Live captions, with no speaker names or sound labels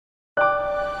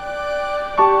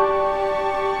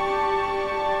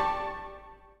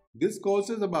This course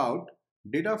is about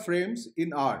data frames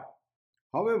in R.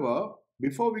 However,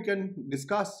 before we can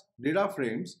discuss data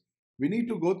frames, we need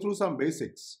to go through some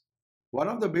basics. One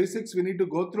of the basics we need to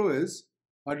go through is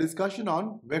a discussion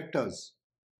on vectors.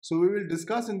 So we will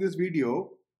discuss in this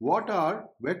video what are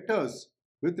vectors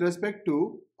with respect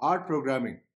to R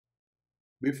programming.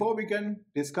 Before we can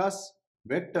discuss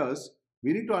vectors,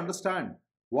 we need to understand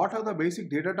what are the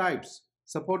basic data types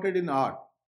supported in R.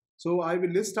 So I will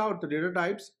list out the data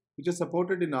types which are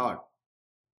supported in R.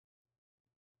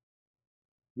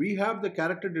 We have the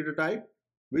character data type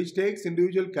which takes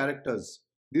individual characters.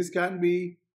 This can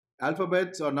be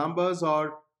alphabets or numbers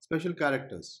or special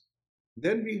characters.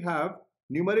 Then we have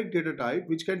numeric data type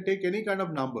which can take any kind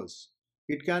of numbers.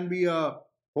 It can be a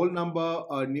whole number,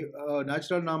 a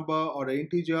natural number or an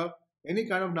integer. Any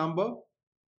kind of number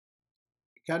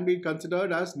can be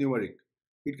considered as numeric.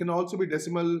 It can also be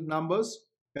decimal numbers,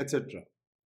 etc.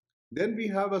 Then we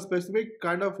have a specific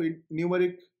kind of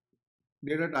numeric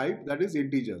data type, that is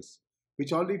integers,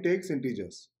 which only takes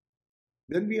integers.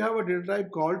 Then we have a data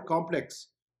type called complex,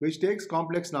 which takes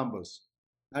complex numbers.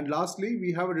 And lastly,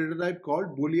 we have a data type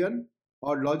called Boolean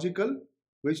or logical,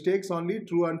 which takes only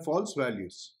true and false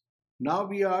values. Now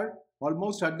we are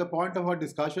almost at the point of our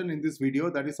discussion in this video,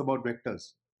 that is about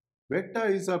vectors. Vector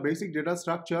is a basic data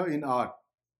structure in R.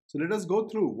 So let us go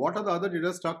through what are the other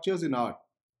data structures in R.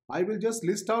 I will just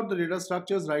list out the data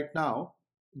structures right now.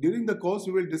 During the course,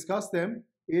 we will discuss them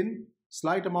in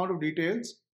slight amount of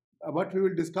details, but we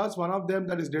will discuss one of them,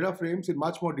 that is data frames, in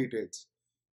much more details.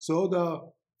 So the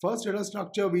first data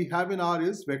structure we have in R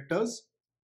is vectors.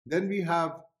 Then we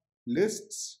have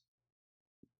lists.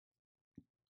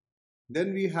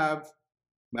 Then we have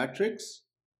matrix,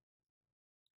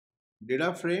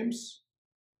 data frames,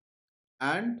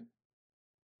 and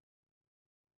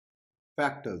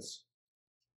factors.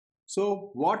 So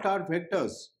what are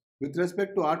vectors with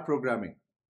respect to R programming?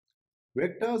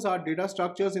 Vectors are data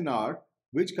structures in R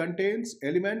which contains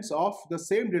elements of the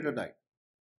same data type.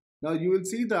 Now you will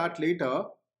see that later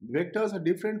vectors are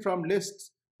different from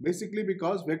lists, basically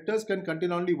because vectors can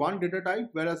contain only one data type,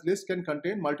 whereas lists can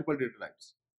contain multiple data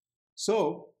types.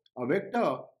 So a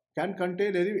vector can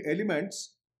contain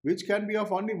elements which can be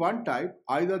of only one type,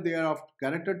 either they are of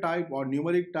character type or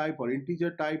numeric type or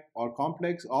integer type or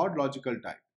complex or logical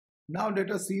type. Now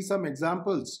let us see some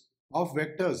examples of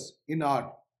vectors in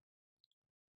R.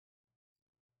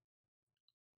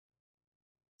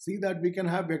 See that we can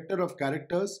have vector of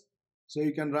characters. So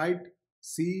you can write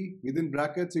C within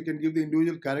brackets, you can give the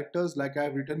individual characters like I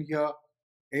have written here,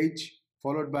 H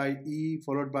followed by E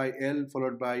followed by L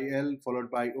followed by L followed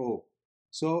by O.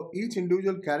 So each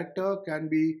individual character can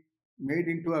be made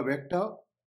into a vector,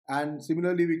 and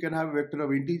similarly we can have a vector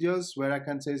of integers where I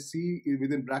can say C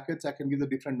within brackets, I can give the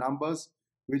different numbers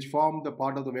which form the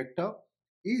part of the vector.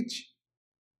 Each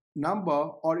number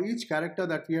or each character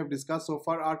that we have discussed so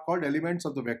far are called elements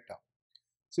of the vector.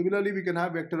 Similarly, we can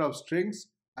have vector of strings.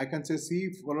 I can say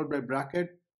C followed by bracket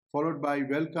followed by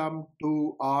welcome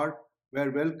to R,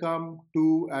 where welcome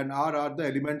to and R are the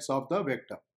elements of the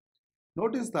vector.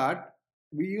 Notice that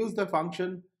we use the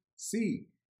function C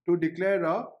to declare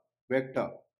a vector.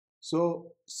 So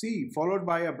C followed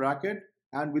by a bracket,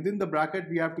 and within the bracket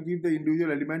we have to give the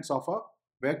individual elements of a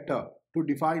vector to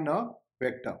define a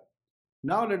vector.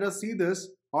 Now let us see this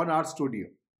on RStudio.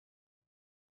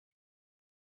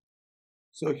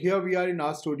 So here we are in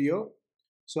RStudio.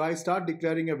 So I start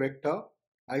declaring a vector.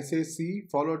 I say C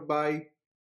followed by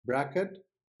bracket.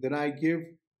 Then I give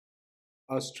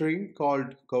a string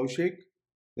called Kaushik.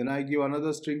 Then I give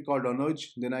another string called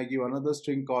Anuj. Then I give another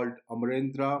string called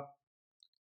Amarendra,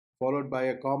 followed by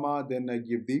a comma. Then I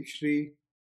give Deepshri,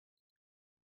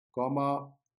 comma,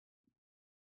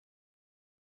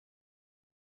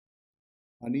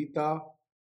 Anita,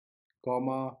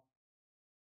 comma,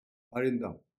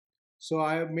 Arindam. So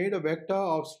I have made a vector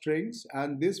of strings,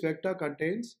 and this vector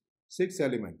contains 6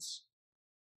 elements.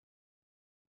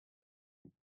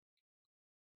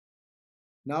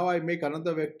 Now I make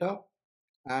another vector,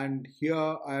 and here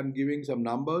I am giving some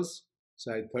numbers.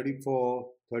 So 34,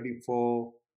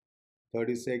 34,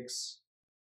 36,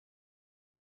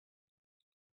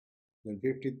 then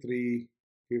 53,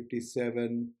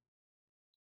 57,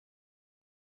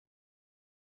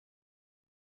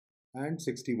 and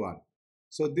 61.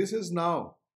 So this is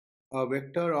now a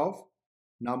vector of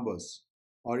numbers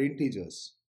or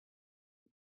integers.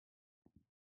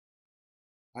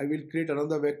 I will create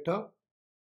another vector.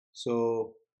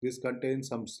 So this contains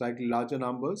some slightly larger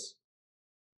numbers.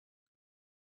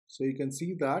 So you can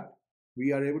see that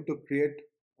we are able to create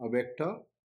a vector,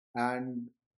 and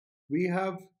we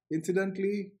have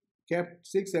incidentally kept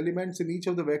 6 elements in each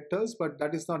of the vectors, but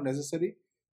that is not necessary.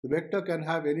 The vector can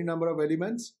have any number of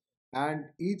elements, and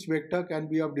each vector can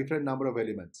be of different number of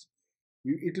elements.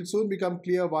 It will soon become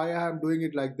clear why I am doing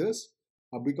it like this,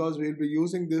 because we will be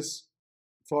using this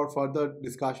for further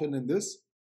discussion in this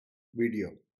video.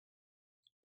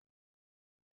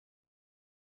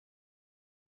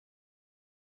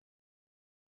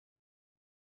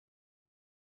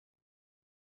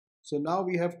 So now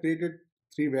we have created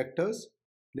 3 vectors.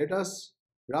 Let us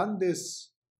run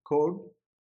this code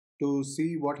to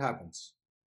see what happens.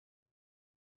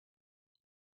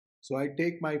 So I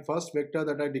take my first vector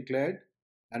that I declared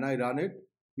and I run it.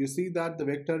 You see that the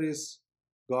vector is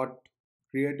got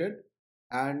created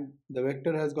and the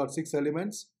vector has got 6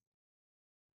 elements.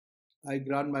 I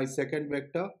run my second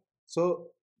vector. So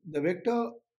the vector,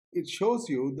 it shows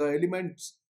you the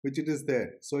elements which it is there.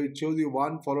 So it shows you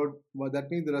 1 followed, well,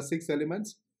 that means there are 6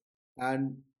 elements,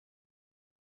 and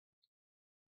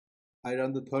I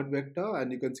run the third vector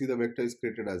and you can see the vector is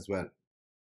created as well.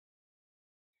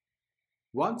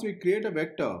 Once we create a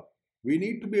vector, we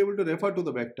need to be able to refer to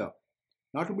the vector.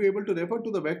 Now to be able to refer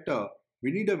to the vector,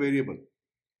 we need a variable.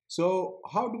 So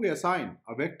how do we assign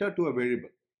a vector to a variable?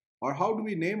 Or how do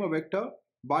we name a vector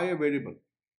by a variable?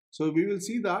 So we will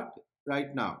see that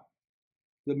right now.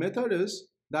 The method is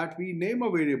that we name a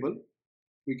variable.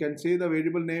 We can say the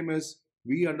variable name is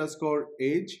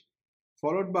v_age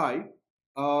followed by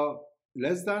a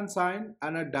less than sign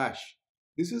and a dash.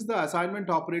 This is the assignment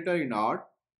operator in R,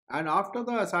 and after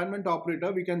the assignment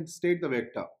operator we can state the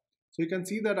vector. So you can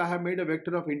see that I have made a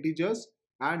vector of integers,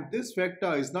 and this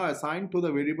vector is now assigned to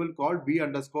the variable called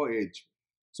v_age.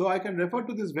 So I can refer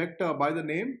to this vector by the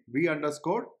name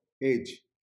v_age.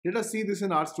 Let us see this in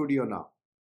RStudio now.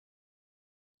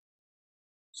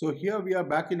 So here we are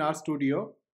back in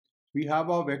RStudio. We have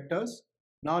our vectors.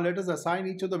 Now let us assign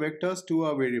each of the vectors to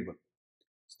a variable.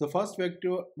 So the first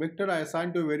vector I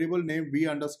assign to a variable named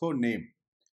v_name.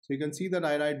 So you can see that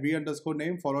I write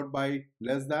v_name followed by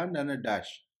less than and a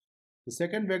dash. The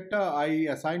second vector I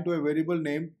assign to a variable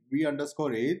named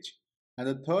v_age, and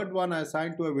the third one I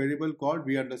assign to a variable called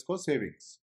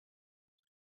v_savings.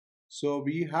 So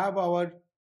we have our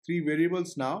 3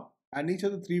 variables now, and each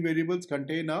of the 3 variables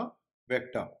contain a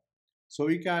vector. So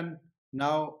we can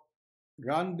now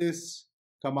run this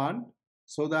command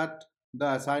so that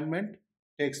the assignment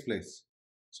takes place.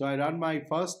 So I run my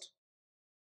first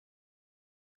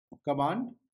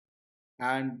command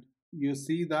and you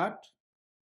see that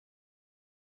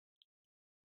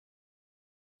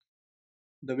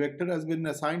the vector has been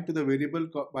assigned to the variable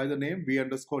by the name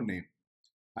v_name.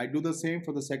 I do the same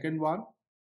for the second one,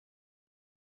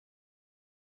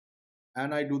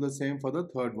 and I do the same for the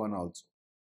third one also.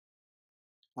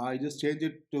 I just change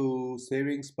it to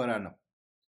savings per annum.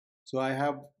 So I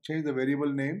have changed the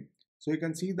variable name. So you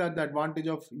can see that the advantage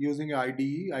of using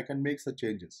IDE, I can make such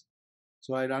changes.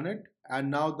 So I run it, and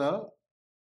now the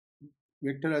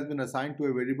vector has been assigned to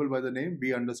a variable by the name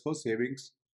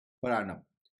v_savings per annum.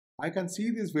 I can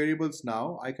see these variables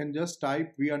now. I can just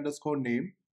type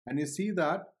v_name, and you see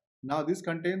that now this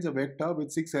contains a vector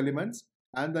with 6 elements,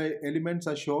 and the elements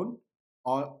are shown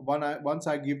once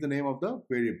I give the name of the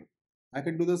variable. I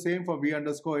can do the same for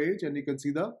v_age, and you can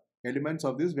see the elements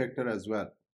of this vector as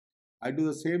well. I do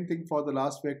the same thing for the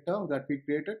last vector that we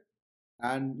created,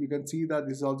 and you can see that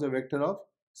this is also a vector of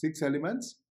 6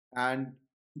 elements, and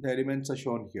the elements are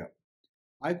shown here.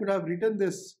 I could have written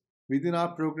this within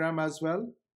our program as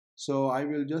well. So I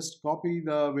will just copy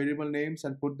the variable names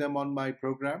and put them on my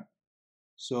program,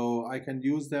 so I can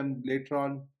use them later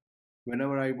on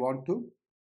whenever I want to.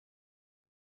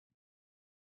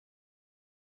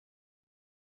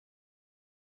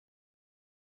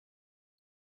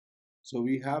 So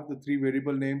we have the 3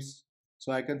 variable names.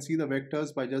 So I can see the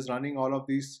vectors by just running all of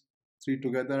these 3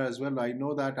 together as well. I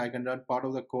know that I can run part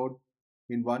of the code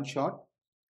in one shot.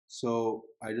 So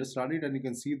I just run it, and you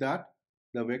can see that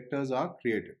the vectors are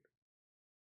created.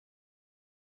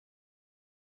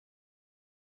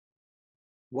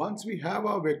 Once we have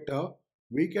our vector,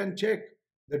 we can check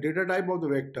the data type of the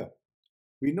vector.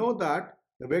 We know that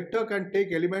the vector can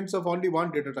take elements of only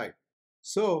one data type.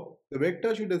 So the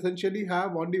vector should essentially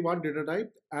have only one data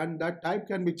type, and that type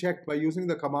can be checked by using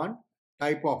the command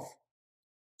typeof.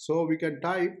 So we can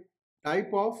type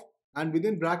typeof and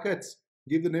within brackets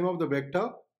give the name of the vector,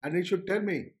 and it should tell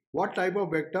me what type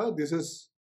of vector this is.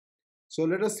 So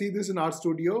let us see this in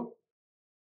RStudio.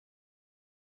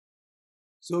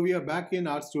 So we are back in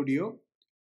RStudio.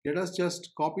 Let us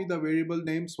just copy the variable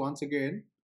names once again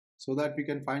so that we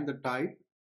can find the type,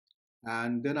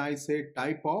 and then I say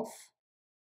typeof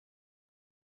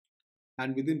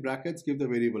and within brackets give the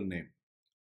variable name.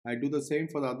 I do the same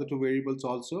for the other two variables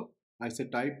also. I say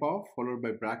type of followed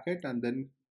by bracket and then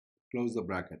close the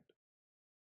bracket.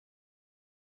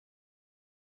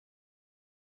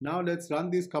 Now let's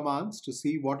run these commands to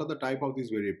see what are the type of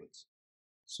these variables.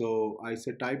 So I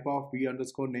say type of v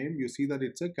underscore name. You see that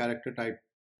it's a character type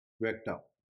vector.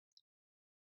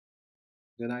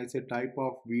 Then I say type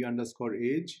of v underscore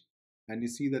age, and you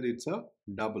see that it's a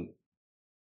double.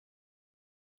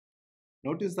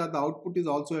 Notice that the output is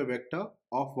also a vector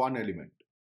of one element.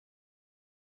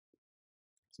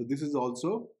 So this is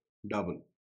also double.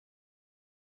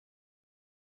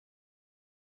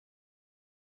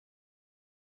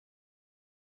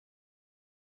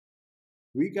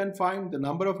 We can find the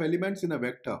number of elements in a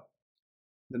vector.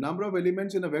 The number of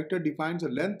elements in a vector defines the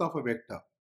length of a vector.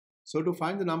 So to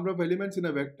find the number of elements in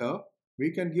a vector,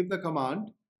 we can give the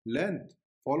command length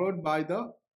followed by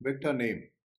the vector name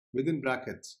within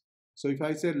brackets. So if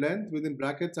I say length within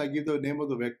brackets, I give the name of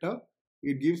the vector.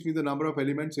 It gives me the number of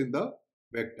elements in the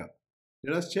vector.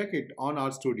 Let us check it on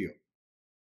RStudio.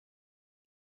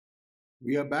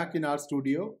 We are back in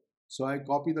RStudio. So I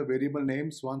copy the variable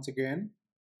names once again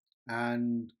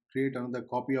and create another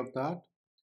copy of that.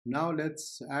 Now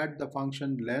let's add the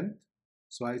function length.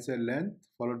 So I say length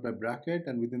followed by bracket,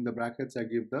 and within the brackets I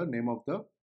give the name of the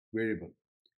variable.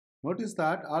 Notice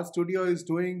that RStudio is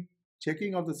doing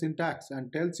checking of the syntax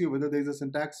and tells you whether there is a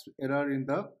syntax error in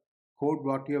the code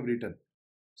what you have written.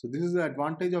 So this is the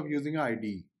advantage of using an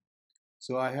IDE.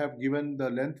 So I have given the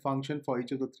length function for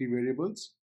each of the three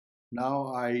variables.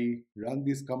 Now I run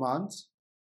these commands.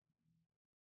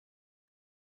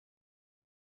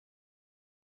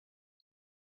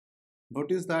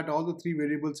 Notice that all the three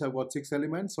variables have got 6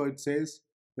 elements, so it says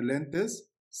the length is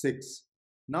 6.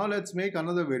 Now let's make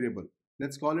another variable.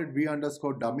 Let's call it v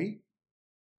underscore dummy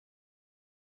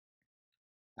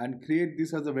and create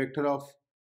this as a vector of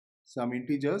some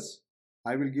integers.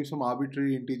 I will give some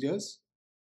arbitrary integers.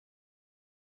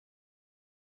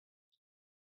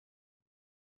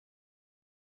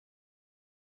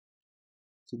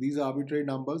 So these are arbitrary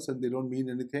numbers and they don't mean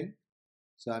anything.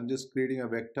 So I'm just creating a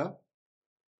vector.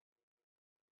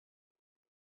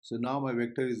 So now my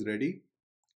vector is ready.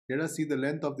 Let us see the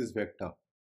length of this vector.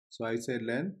 So I say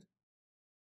length,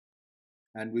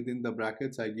 and within the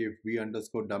brackets I give v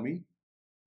underscore dummy.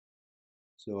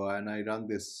 So and I run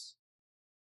this.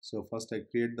 So first I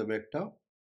create the vector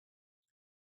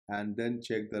and then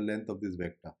check the length of this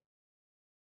vector.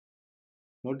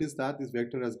 Notice that this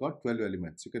vector has got 12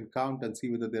 elements. You can count and see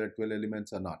whether there are 12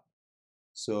 elements or not.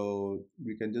 So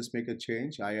we can just make a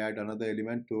change. I add another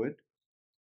element to it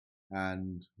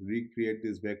and recreate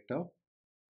this vector.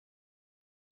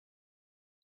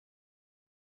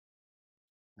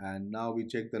 And now we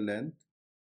check the length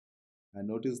and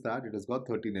notice that it has got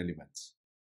 13 elements.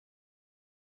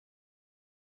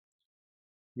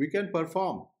 We can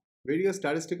perform various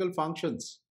statistical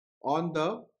functions on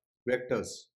the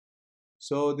vectors.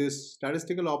 So these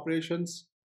statistical operations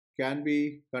can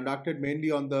be conducted mainly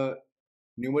on the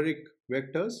numeric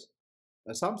vectors.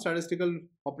 Some statistical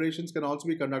operations can also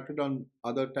be conducted on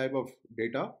other type of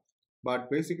data, but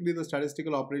basically the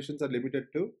statistical operations are limited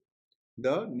to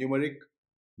the numeric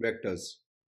vectors.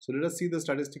 So let us see the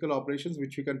statistical operations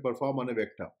which we can perform on a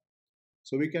vector.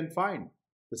 So we can find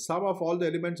the sum of all the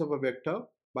elements of a vector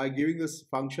by giving this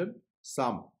function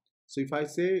sum. So if I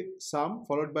say sum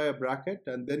followed by a bracket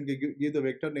and then give the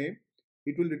vector name,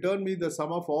 it will return me the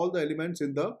sum of all the elements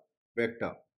in the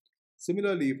vector.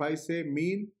 Similarly, if I say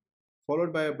mean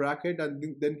followed by a bracket and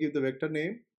then give the vector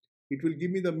name, it will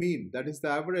give me the mean, that is the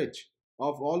average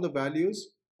of all the values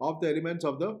of the elements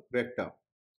of the vector.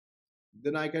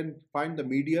 Then I can find the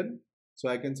median. So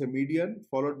I can say median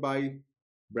followed by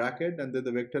bracket and then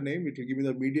the vector name. It will give me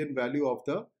the median value of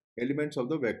the elements of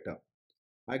the vector.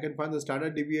 I can find the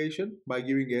standard deviation by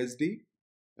giving SD,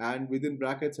 and within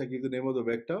brackets I give the name of the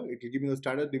vector. It will give me the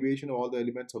standard deviation of all the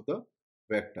elements of the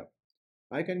vector.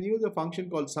 I can use a function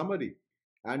called summary,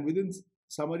 and within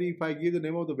summary if I give the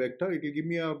name of the vector, it will give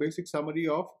me a basic summary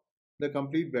of the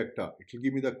complete vector. It will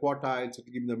give me the quartiles, it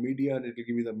will give me the median, it will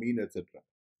give me the mean, etc.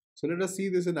 So let us see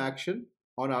this in action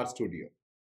on RStudio.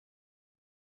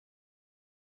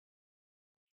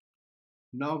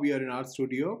 Now we are in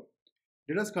RStudio.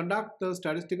 Let us conduct the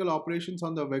statistical operations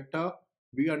on the vector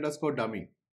v underscore dummy.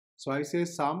 So I say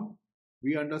sum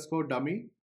v underscore dummy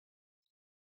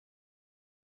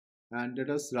and let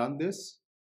us run this.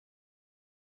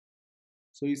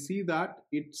 So you see that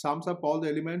it sums up all the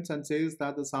elements and says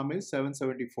that the sum is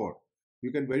 774.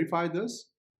 You can verify this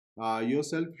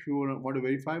yourself if you want to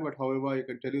verify, but however I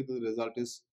can tell you the result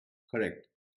is correct.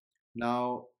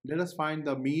 Now let us find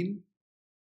the mean.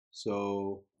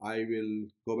 So I will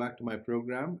go back to my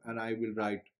program and I will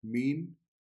write mean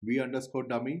v underscore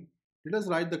dummy. Let us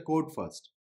write the code first.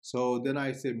 So then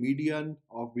I say median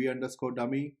of v underscore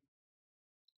dummy.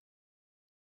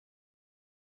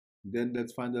 Then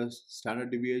let's find the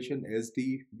standard deviation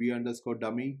SD v underscore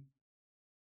dummy.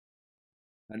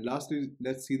 And lastly,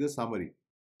 let's see the summary.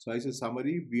 So I say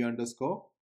summary v underscore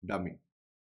dummy.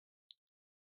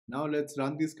 Now let's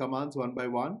run these commands one by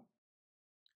one.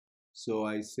 So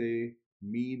I say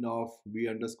mean of v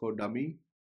underscore dummy,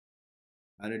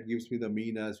 and it gives me the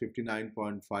mean as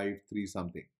 59.53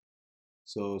 something.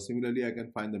 So similarly, I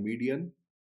can find the median.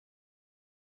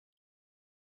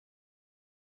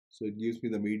 So it gives me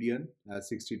the median as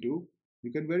 62.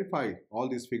 You can verify all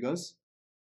these figures.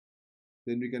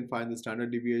 Then we can find the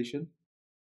standard deviation.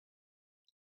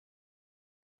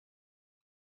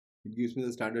 It gives me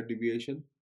the standard deviation.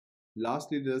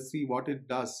 Lastly, let's see what it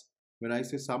does when I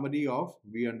say summary of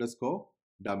v underscore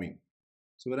dummy.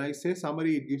 So when I say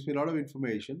summary, it gives me a lot of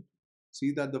information.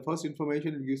 See that the first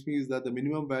information it gives me is that the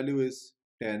minimum value is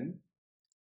 10.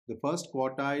 The first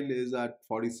quartile is at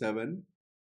 47.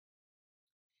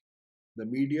 The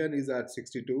median is at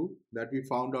 62 that we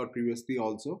found out previously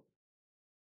also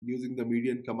using the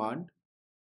median command.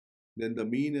 Then the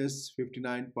mean is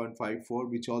 59.54,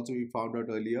 which also we found out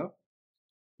earlier.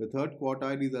 The third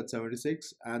quartile is at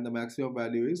 76 and the maximum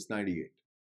value is 98.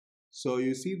 So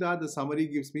you see that the summary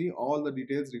gives me all the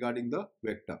details regarding the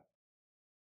vector.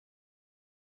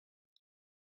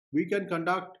 We can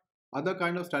conduct other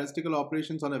kind of statistical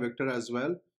operations on a vector as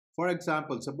well. For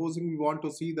example, supposing we want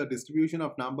to see the distribution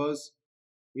of numbers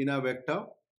in a vector,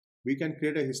 we can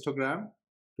create a histogram.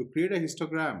 To create a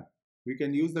histogram, we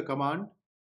can use the command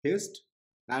hist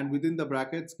and within the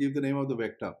brackets give the name of the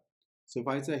vector. So if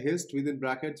I say hist within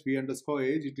brackets v underscore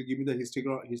age, it will give me the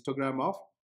histogram of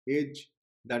age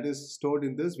that is stored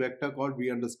in this vector called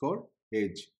v underscore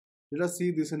age. Let us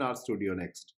see this in RStudio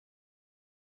next.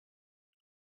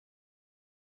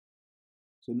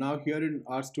 So now here in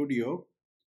RStudio,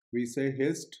 we say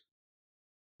hist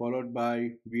followed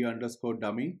by v underscore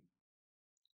dummy.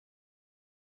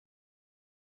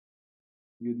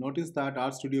 You notice that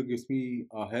RStudio gives me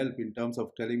a help in terms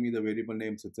of telling me the variable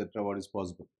names, etc. what is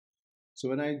possible. So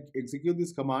when I execute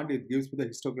this command, it gives me the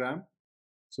histogram.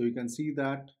 So you can see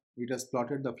that it has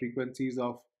plotted the frequencies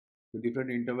of the different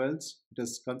intervals. It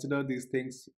has considered these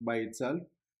things by itself.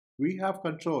 We have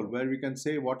control where we can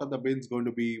say what are the bins going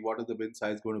to be, what are the bin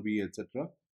size going to be, etc.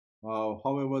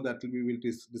 However, that we will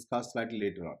discuss slightly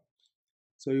later on.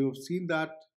 So you've seen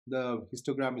that the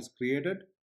histogram is created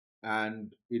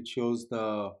and it shows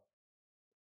the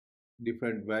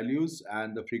different values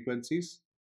and the frequencies,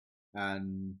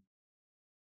 and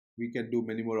we can do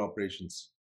many more operations.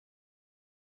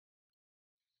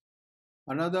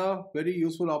 Another very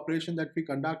useful operation that we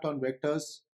conduct on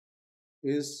vectors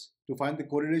is to find the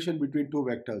correlation between two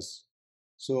vectors.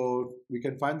 So we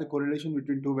can find the correlation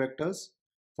between two vectors.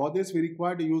 For this, we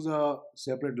require to use a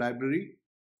separate library.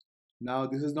 Now,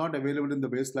 this is not available in the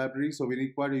base library, so we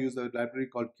require to use a library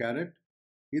called caret.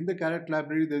 In the caret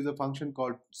library, there is a function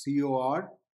called COR.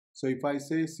 So if I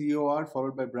say COR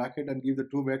followed by bracket and give the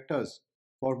two vectors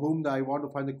for whom I want to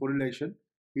find the correlation,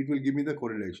 it will give me the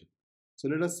correlation. So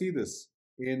let us see this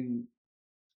in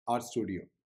RStudio.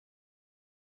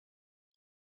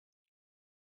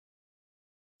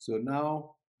 So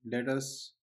now let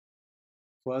us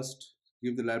first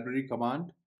give the library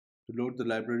command to load the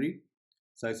library.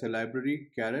 So I say library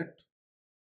caret,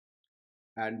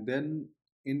 and then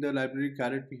in the library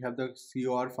caret we have the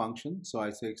COR function. So I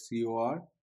say COR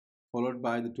followed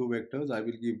by the two vectors. I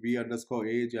will give v underscore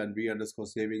age and v underscore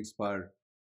savings per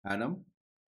annum.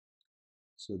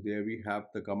 So there we have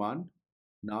the command.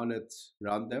 Now let's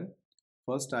run them.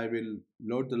 First I will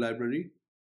load the library.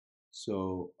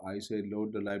 So I say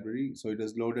load the library. So it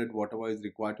has loaded whatever is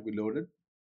required to be loaded.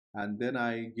 And then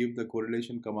I give the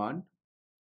correlation command.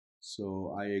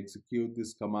 So I execute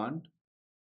this command.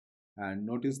 And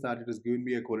notice that it has given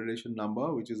me a correlation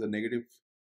number, which is a negative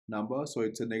number. So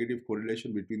it's a negative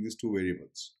correlation between these two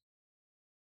variables.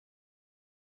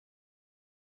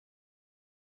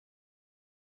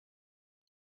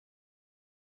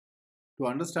 To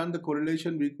understand the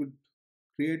correlation, we could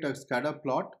create a scatter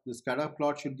plot. The scatter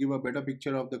plot should give a better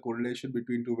picture of the correlation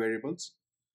between two variables.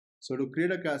 So to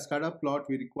create a scatter plot,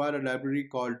 we require a library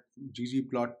called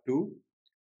ggplot2.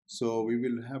 So we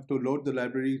will have to load the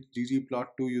library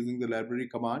ggplot2 using the library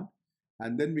command.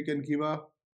 And then we can give a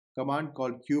command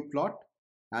called qplot.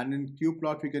 And in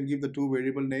qplot, we can give the two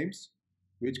variable names,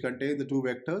 which contain the two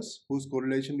vectors whose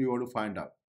correlation we want to find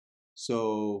out.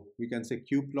 So we can say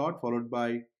qplot followed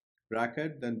by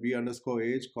bracket, then v underscore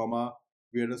age, comma,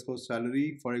 v underscore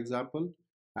salary, for example,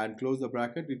 and close the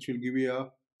bracket. It will give you a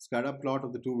scatter plot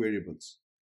of the two variables.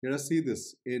 Let us see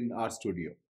this in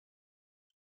RStudio.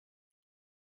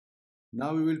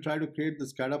 Now we will try to create the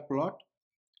scatter plot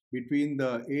between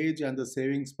the age and the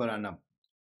savings per annum.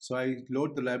 So I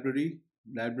load the library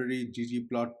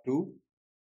ggplot2,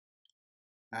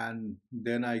 and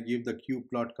then I give the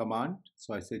qplot command.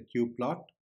 So I say qplot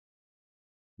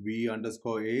v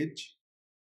underscore age,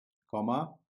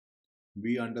 comma,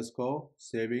 v underscore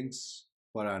savings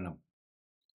per annum.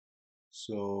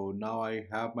 So now I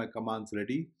have my commands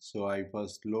ready. So I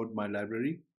first load my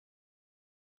library.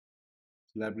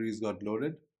 Libraries got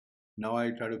loaded. Now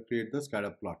I try to create the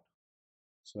scatter plot.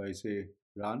 So I say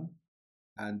run,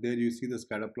 and there you see the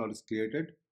scatter plot is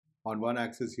created. On one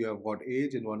axis you have got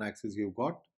age, and one axis you've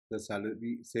got the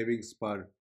salary savings per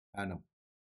annum.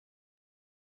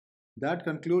 That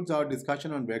concludes our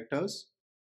discussion on vectors.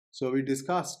 So we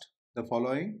discussed the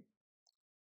following.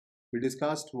 We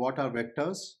discussed what are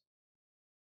vectors,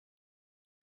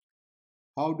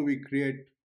 how do we create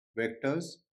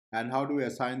vectors, and how do we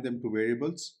assign them to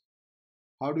variables,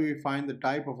 how do we find the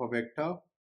type of a vector.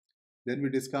 Then we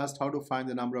discussed how to find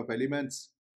the number of elements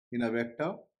in a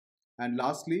vector. And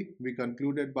lastly, we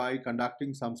concluded by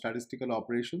conducting some statistical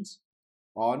operations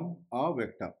on a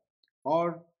vector,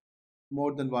 or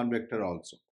more than one vector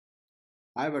also.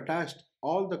 I have attached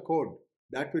all the code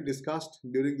that we discussed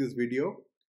during this video,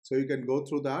 so you can go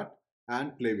through that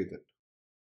and play with it.